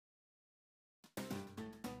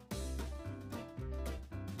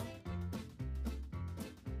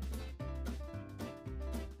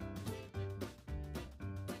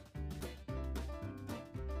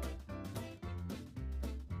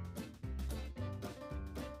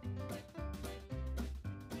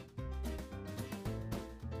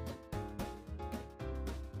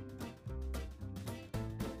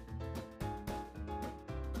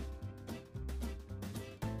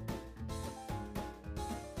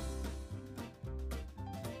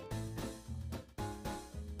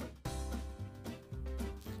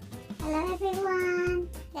Hello everyone!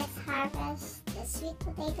 Let's harvest the sweet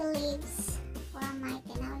potato leaves for my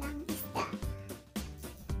Tinolang Isda.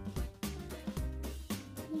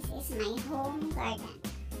 This is my home garden,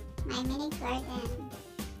 my mini garden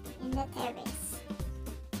in the terrace.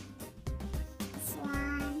 This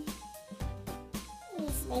one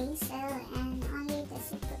is basil and only the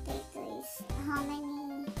sweet potato is how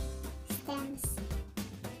many stems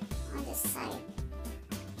on the side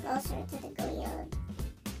closer to the grill.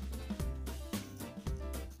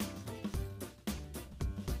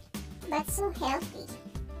 But so healthy.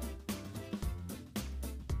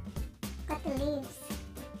 Cut the leaves.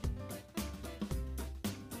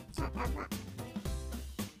 Tataba.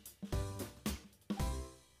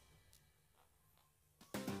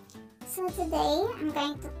 So today, I'm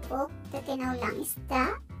going to cook the Tinolang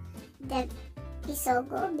Isda, the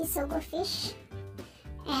Bisugo fish.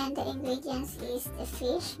 And the ingredients is the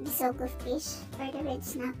fish, Bisugo fish, or the red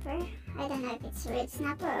snapper. I don't know if it's red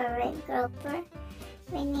snapper or red grouper.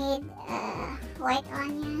 We need white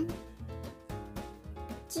onion,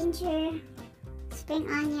 ginger, spring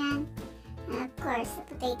onion, and of course the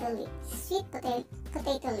potato leaves, sweet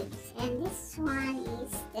potato leaves. And this one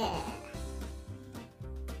is the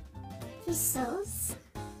fish sauce.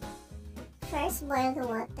 First boil the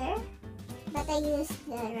water, but I use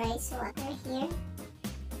the rice water here.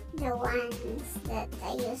 The ones that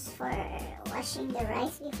I use for washing the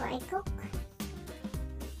rice before I cook.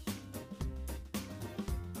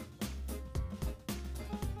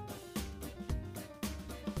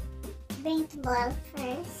 Bring to boil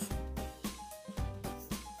first.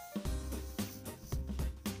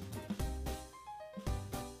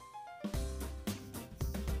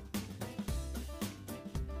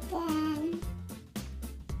 Then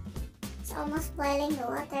it's almost boiling the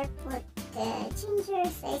water. Put the ginger,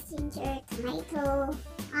 sliced ginger, tomato,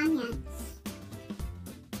 onions.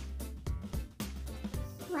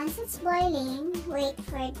 Once it's boiling, wait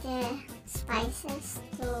for the spices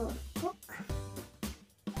to cook.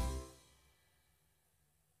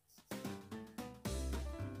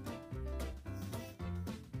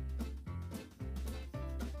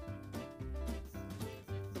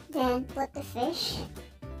 Then put the fish.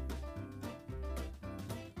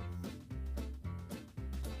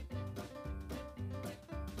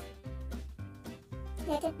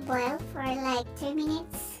 Let it boil for like 2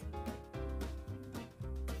 minutes.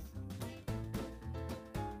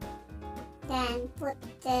 Then put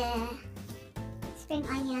the spring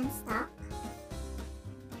onion stock.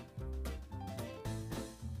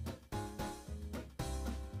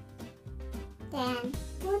 Then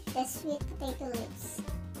put the sweet potato leaves.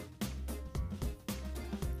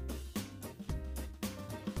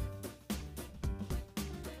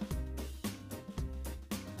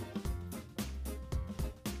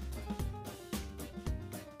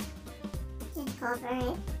 Then cover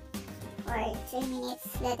it for 2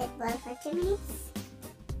 minutes. Let it boil for 2 minutes.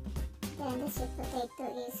 Then the sweet potato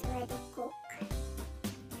is already cooked.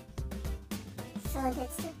 So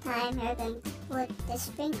that's the time we're going to put the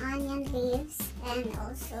spring onion leaves and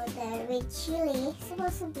also the red chili. It's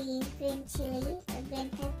supposed to be green chili or green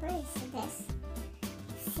pepper is the best.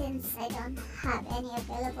 Since I don't have any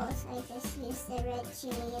available, so I just use the red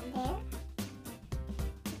chili in there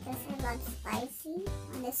because I love spicy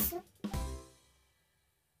on the soup.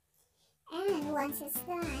 And once it's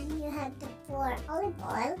done, you have to pour olive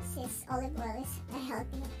oil, since olive oil is a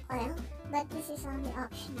healthy oil, but this is only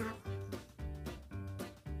optional.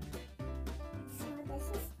 So this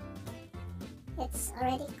is, it's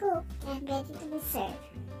already cooked and ready to be served.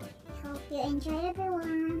 Hope you enjoy,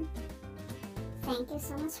 everyone. Thank you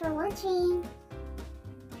so much for watching.